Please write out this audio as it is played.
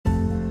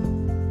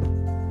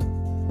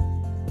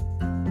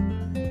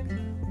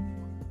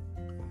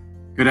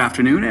Good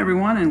afternoon,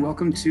 everyone, and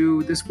welcome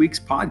to this week's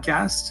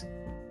podcast.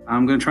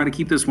 I'm going to try to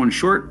keep this one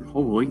short,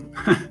 hopefully.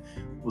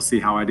 We'll see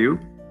how I do.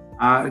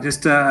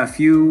 Just a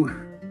few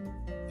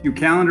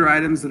calendar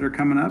items that are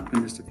coming up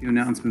and just a few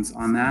announcements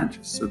on that,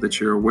 just so that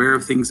you're aware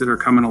of things that are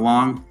coming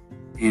along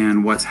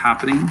and what's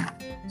happening.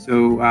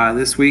 So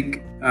this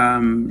week,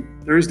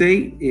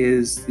 Thursday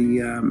is the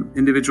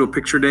individual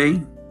picture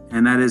day,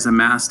 and that is a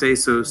mass day.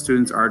 So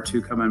students are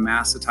to come in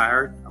mass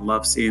attire. I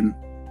love seeing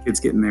kids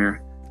getting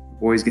their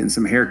boys getting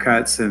some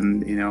haircuts,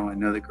 and I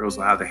know the girls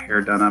will have their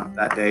hair done up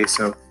that day.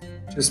 So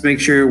just make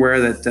sure you're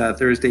aware that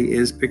Thursday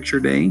is picture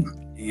day,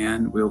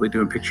 and we'll be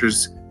doing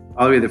pictures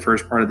probably the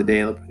first part of the day.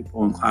 They'll be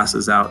pulling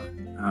classes out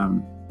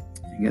and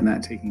getting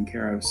that taken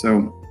care of.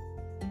 So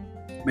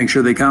make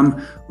sure they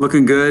come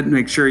looking good.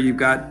 Make sure you've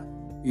got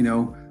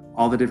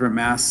all the different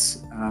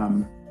mass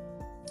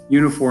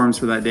uniforms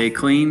for that day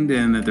cleaned,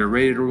 and that they're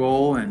ready to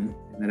roll, and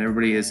that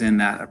everybody is in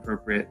that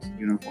appropriate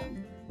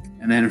uniform.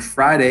 And then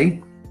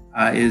Friday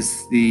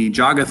is the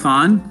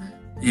Jogathon,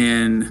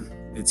 and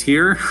it's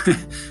here.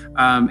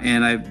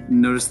 And I've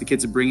noticed the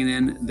kids are bringing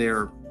in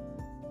their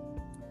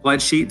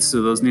pledge sheets,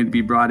 so those need to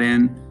be brought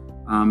in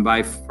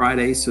by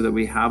Friday so that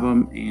we have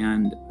them,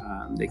 and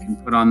they can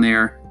put on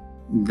there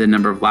the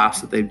number of laps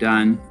that they've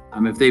done.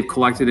 If they've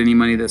collected any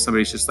money that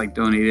somebody's just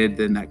donated,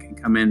 then that can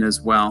come in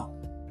as well.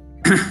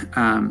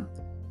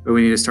 But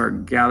we need to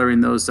start gathering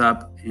those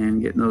up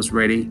and getting those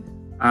ready.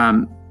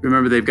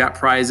 Remember, they've got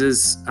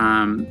prizes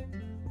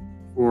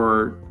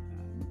for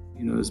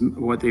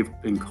what they've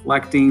been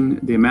collecting,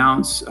 the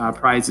amounts,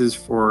 prizes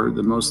for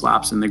the most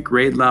laps in the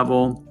grade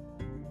level.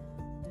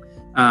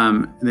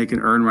 And they can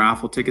earn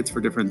raffle tickets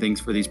for different things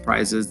for these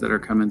prizes that are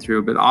coming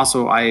through. But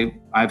also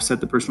I've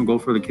set the personal goal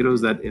for the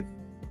kiddos that if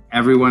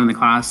everyone in the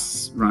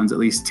class runs at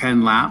least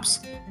 10 laps,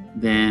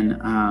 then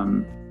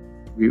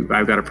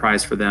I've got a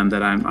prize for them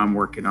that I'm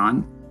working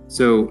on.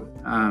 So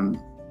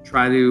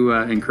try to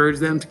encourage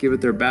them to give it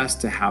their best,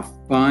 to have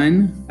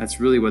fun. That's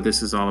really what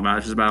this is all about.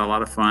 It's just about a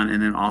lot of fun,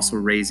 and then also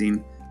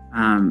raising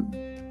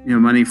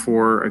money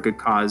for a good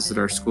cause at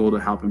our school to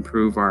help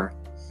improve our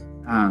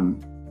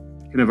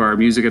our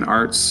music and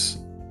arts,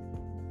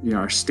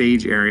 our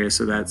stage area,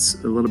 so that's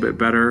a little bit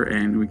better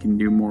and we can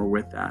do more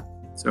with that.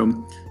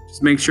 So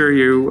just make sure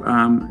you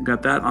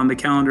got that on the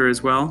calendar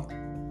as well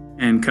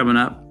and coming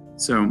up.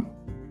 So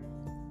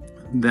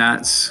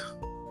that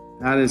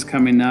is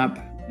coming up.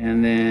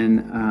 And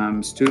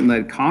then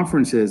student-led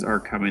conferences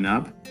are coming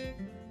up.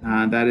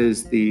 That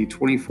is the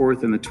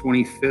 24th and the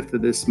 25th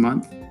of this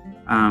month.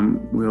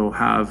 We'll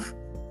have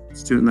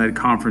student-led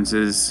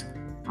conferences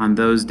on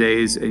those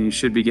days, and you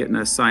should be getting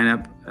a sign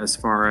up as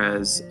far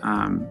as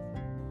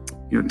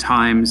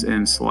times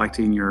and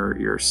selecting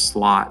your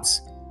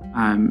slots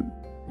and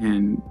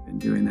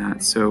doing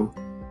that. So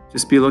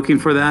just be looking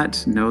for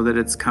that. Know that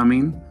it's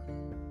coming.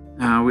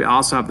 We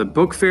also have the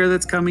book fair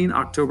that's coming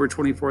October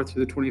 24th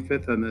through the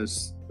 25th on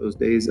those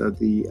days of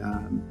the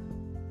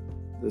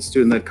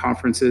student-led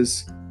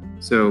conferences.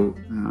 So,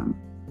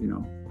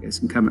 you guys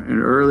can come in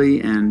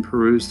early and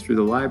peruse through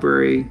the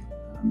library.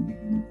 You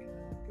can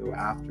go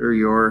after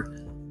your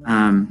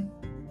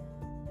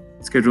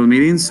scheduled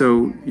meetings.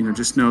 So,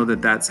 just know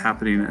that that's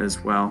happening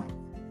as well.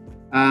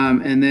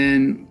 And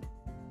then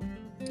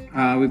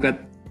we've got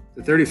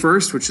the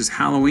 31st, which is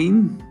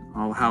Halloween,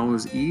 All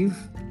Hallows Eve.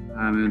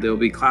 And there'll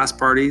be class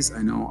parties.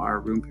 I know our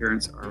room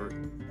parents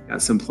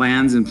got some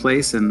plans in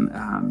place, and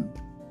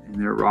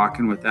they're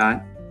rocking with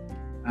that.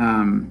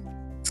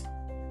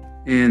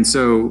 And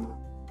so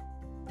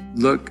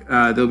look,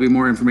 there'll be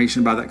more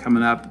information about that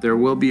coming up. There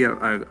will be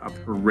a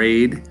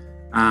parade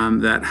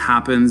that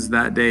happens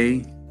that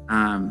day,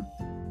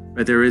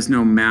 but there is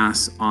no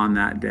mass on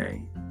that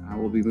day.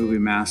 We'll be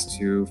moving mass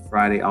to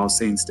Friday, All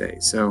Saints Day.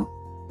 So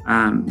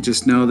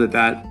just know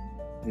that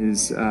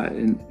is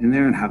in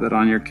there, and have that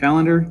on your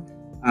calendar.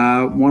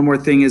 One more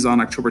thing is on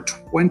October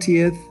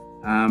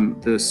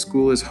 20th, the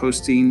school is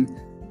hosting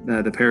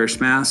the parish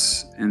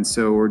mass, and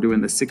so we're doing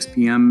the 6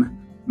 p.m.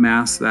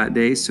 mass that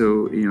day.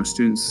 So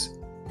students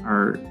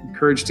are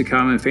encouraged to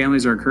come, and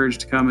families are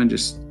encouraged to come and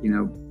just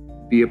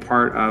be a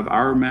part of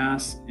our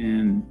mass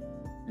and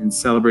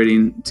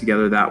celebrating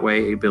together that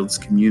way. It builds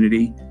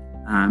community,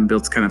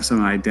 builds kind of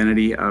some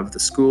identity of the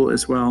school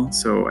as well.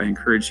 So I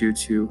encourage you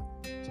to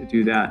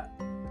do that.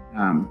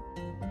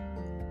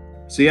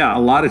 So yeah, a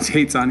lot of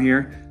dates on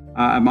here.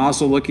 I'm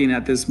also looking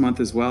at this month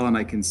as well, and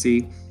I can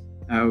see,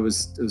 I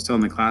was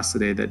telling the class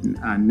today that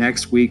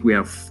next week we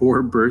have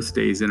 4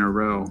 birthdays in a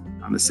row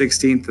on the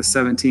 16th, the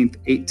 17th,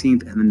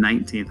 18th, and the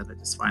 19th. And I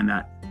just find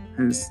that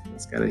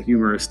it's kind of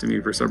humorous to me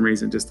for some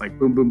reason, just like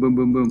boom, boom, boom,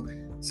 boom,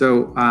 boom.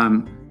 So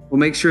we'll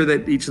make sure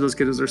that each of those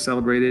kiddos are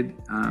celebrated.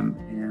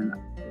 And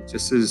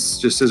just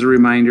as a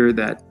reminder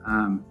that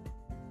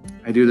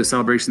I do the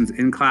celebrations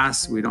in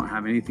class. We don't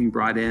have anything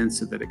brought in,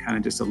 so that it kind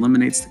of just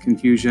eliminates the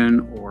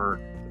confusion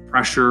or the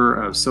pressure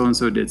of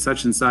so-and-so did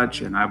such and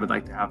such, and I would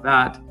like to have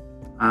that.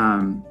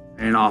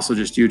 And also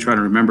just you trying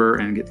to remember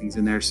and get things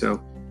in there. So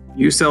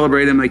you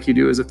celebrate them like you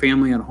do as a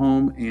family at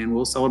home, and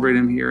we'll celebrate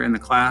them here in the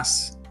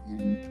class.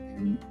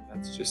 And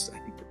that's just, I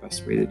think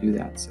best way to do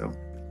that. So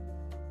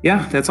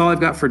yeah, that's all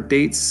I've got for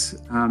dates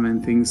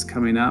and things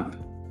coming up.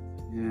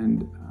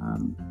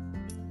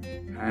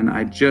 And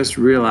I just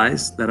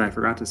realized that I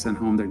forgot to send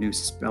home their new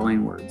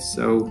spelling words.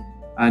 So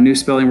new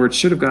spelling words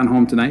should have gone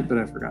home tonight, but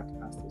I forgot to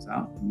pass those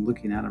out. I'm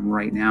looking at them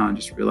right now and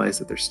just realized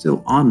that they're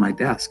still on my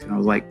desk. And I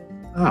was like,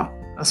 oh,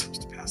 I was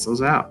supposed to pass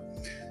those out.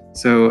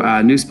 So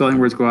new spelling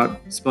words go out.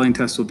 Spelling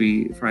test will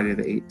be Friday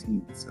the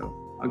 18th. So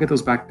I'll get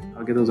those back.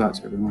 I'll get those out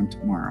to everyone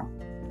tomorrow.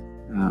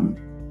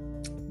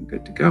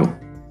 Good to go.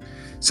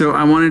 So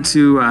I wanted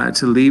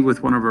to leave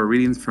with one of our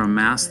readings from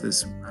Mass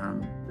this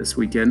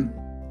weekend.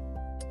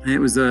 And it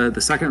was the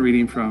second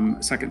reading from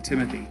 2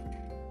 Timothy.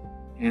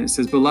 And it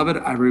says, "Beloved,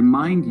 I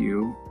remind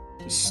you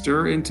to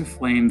stir into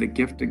flame the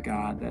gift of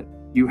God that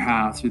you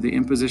have through the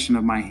imposition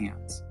of my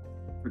hands.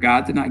 For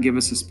God did not give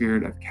us a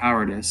spirit of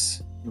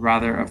cowardice, but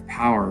rather of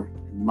power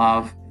and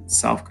love and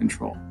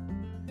self-control.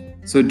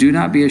 So do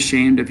not be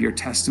ashamed of your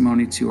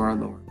testimony to our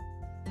Lord,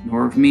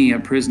 nor of me, a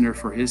prisoner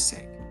for his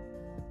sake.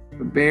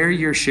 But bear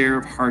your share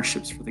of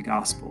hardships for the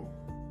gospel,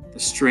 the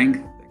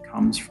strength that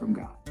comes from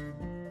God.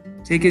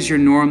 Take as your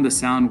norm the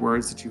sound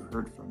words that you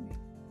heard from me,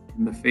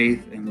 and the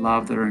faith and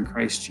love that are in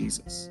Christ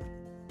Jesus.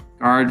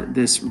 Guard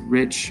this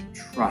rich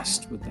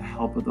trust with the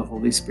help of the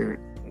Holy Spirit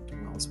that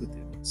dwells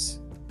within us."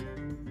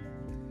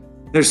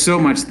 There's so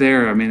much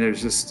there. I mean,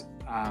 there's just,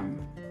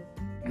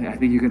 I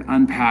think you can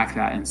unpack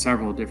that in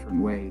several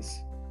different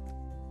ways.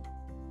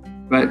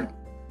 But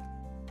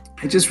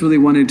I just really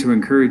wanted to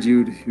encourage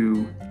you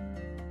to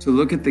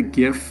look at the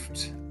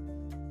gift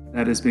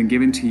that has been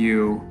given to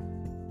you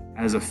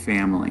as a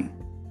family,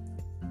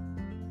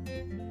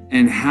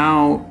 and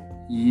how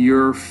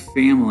your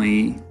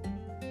family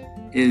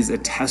is a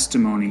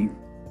testimony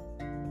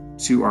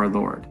to our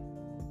Lord,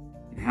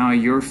 and how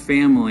your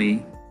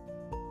family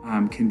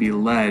can be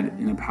led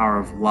in a power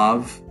of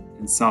love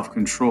and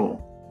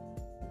self-control,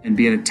 and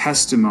be a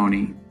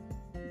testimony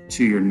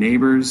to your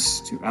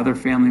neighbors, to other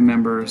family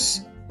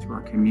members, to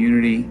our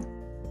community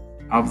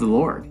of the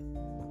Lord.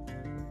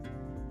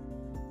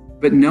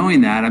 But knowing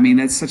that, I mean,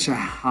 that's such a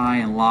high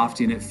and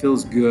lofty, and it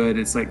feels good.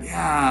 It's like,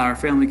 yeah, our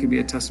family can be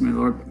a testimony to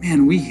the Lord. But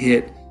man, we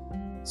hit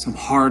some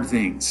hard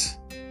things.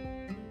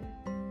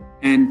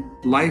 And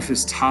life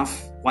is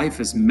tough. Life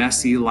is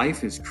messy.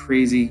 Life is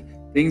crazy.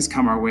 Things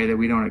come our way that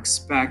we don't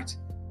expect.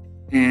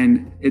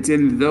 And it's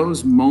in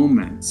those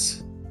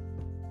moments,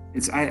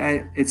 it's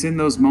in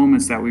those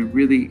moments that we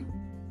really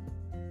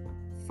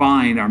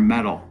find our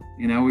mettle.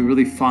 We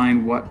really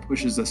find what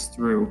pushes us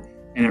through.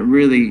 And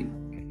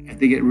I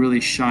think it really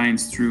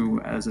shines through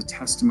as a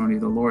testimony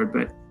of the Lord.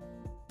 But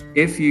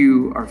if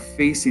you are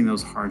facing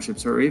those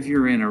hardships, or if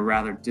you're in a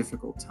rather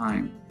difficult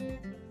time,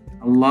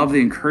 I love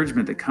the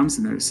encouragement that comes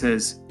in there. It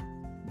says,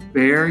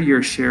 bear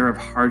your share of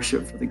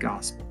hardship for the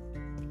gospel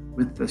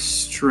with the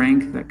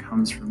strength that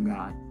comes from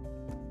God.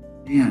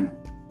 Man,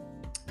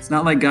 it's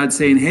not like God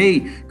saying, hey,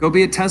 go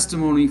be a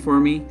testimony for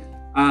me.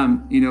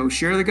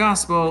 Share the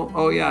gospel.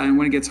 Oh yeah, and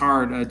when it gets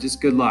hard, just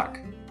good luck.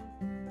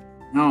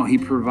 No, he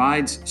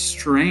provides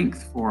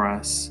strength for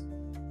us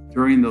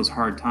during those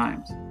hard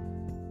times.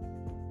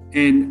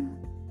 And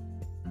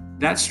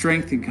that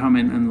strength can come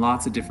in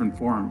lots of different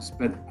forms,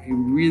 but I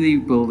really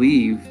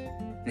believe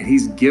that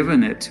he's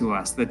given it to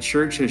us. The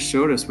church has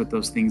showed us what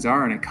those things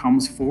are, and it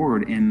comes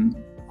forward in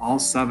all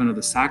 7 of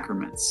the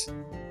sacraments.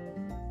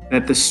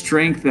 That the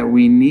strength that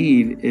we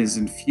need is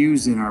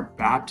infused in our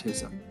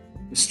baptism.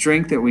 The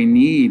strength that we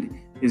need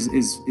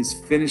is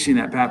finishing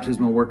that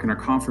baptismal work in our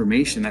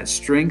confirmation. That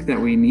strength that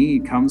we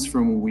need comes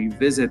from when we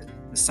visit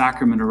the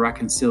sacrament of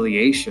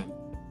reconciliation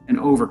and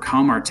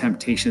overcome our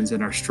temptations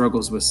and our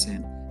struggles with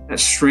sin. That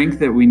strength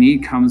that we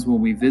need comes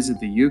when we visit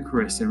the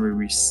Eucharist and we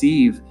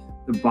receive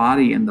the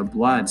body and the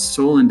blood,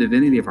 soul and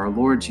divinity of our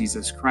Lord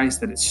Jesus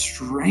Christ, that it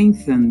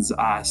strengthens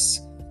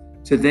us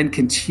to then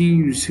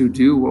continue to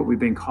do what we've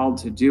been called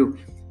to do.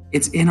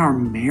 It's in our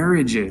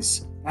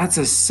marriages. That's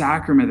a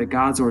sacrament that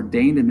God's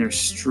ordained, and there's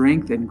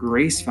strength and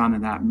grace found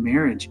in that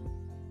marriage.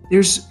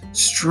 There's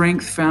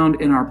strength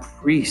found in our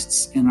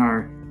priests, in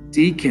our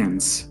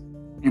deacons,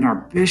 in our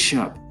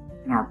bishop,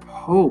 in our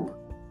pope.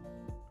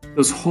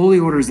 Those holy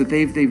orders that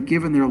they've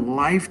given their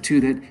life to,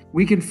 that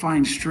we can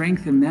find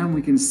strength in them.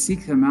 We can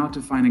seek them out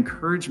to find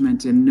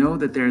encouragement and know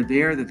that they're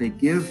there, that they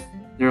give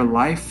their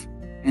life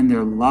and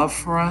their love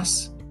for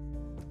us.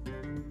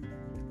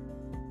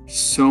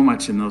 So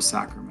much in those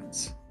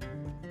sacraments.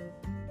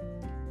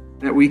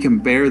 That we can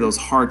bear those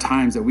hard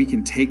times, that we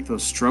can take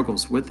those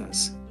struggles with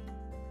us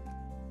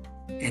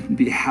and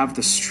have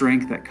the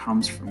strength that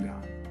comes from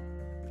God.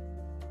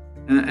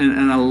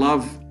 And I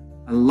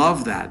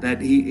love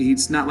that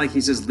he's not like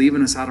he's just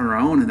leaving us out on our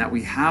own, and that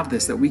we have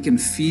this, that we can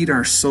feed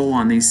our soul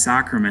on these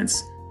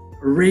sacraments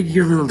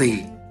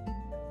regularly.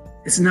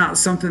 It's not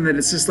something that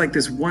it's just like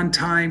this one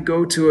time,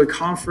 go to a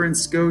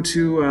conference, go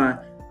to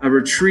a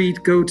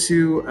retreat, go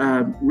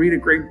to read a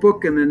great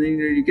book, and then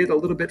you get a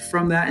little bit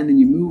from that, and then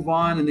you move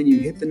on, and then you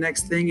hit the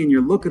next thing, and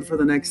you're looking for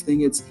the next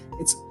thing. It's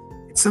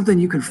something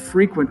you can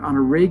frequent on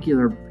a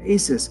regular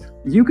basis.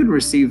 You can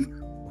receive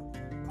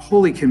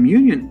Holy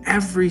Communion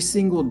every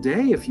single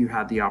day if you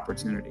had the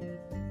opportunity.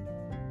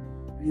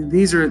 I mean,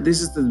 this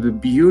is the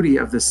beauty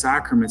of the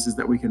sacraments, is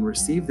that we can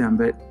receive them,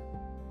 but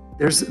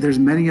there's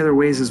many other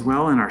ways as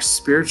well in our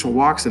spiritual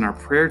walks, in our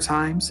prayer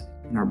times,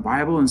 in our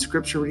Bible and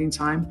scripture reading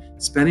time,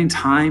 spending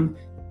time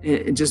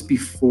just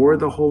before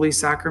the Holy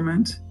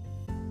Sacrament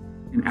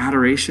in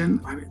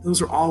adoration. I mean,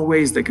 those are all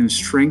ways that can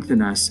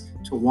strengthen us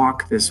to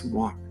walk this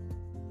walk.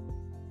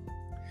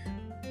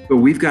 But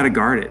we've got to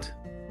guard it.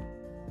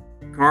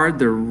 Guard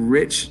the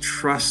rich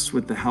trust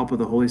with the help of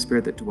the Holy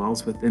Spirit that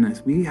dwells within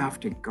us. We have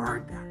to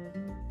guard that.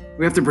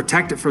 We have to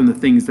protect it from the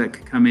things that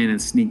could come in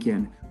and sneak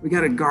in. We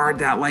got to guard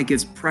that like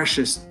it's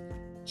precious,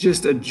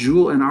 just a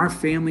jewel. And our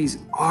families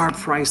are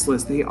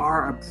priceless. They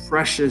are a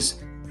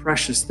precious,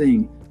 precious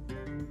thing.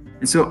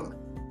 And so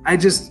I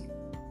just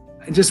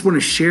want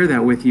to share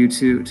that with you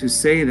to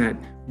say that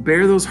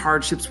bear those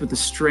hardships with the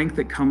strength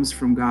that comes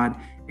from God,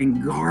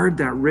 and guard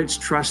that rich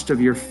trust of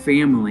your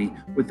family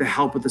with the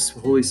help of the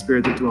Holy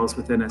Spirit that dwells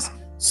within us,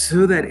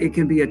 so that it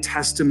can be a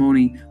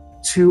testimony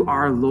to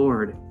our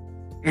Lord.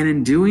 And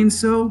in doing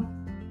so,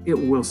 it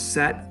will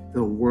set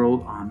the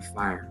world on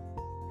fire.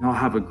 Y'all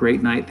have a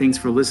great night. Thanks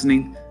for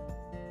listening.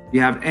 If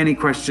you have any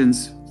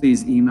questions,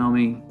 please email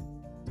me,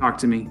 talk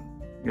to me.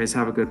 You guys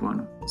have a good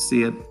one. See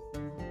you.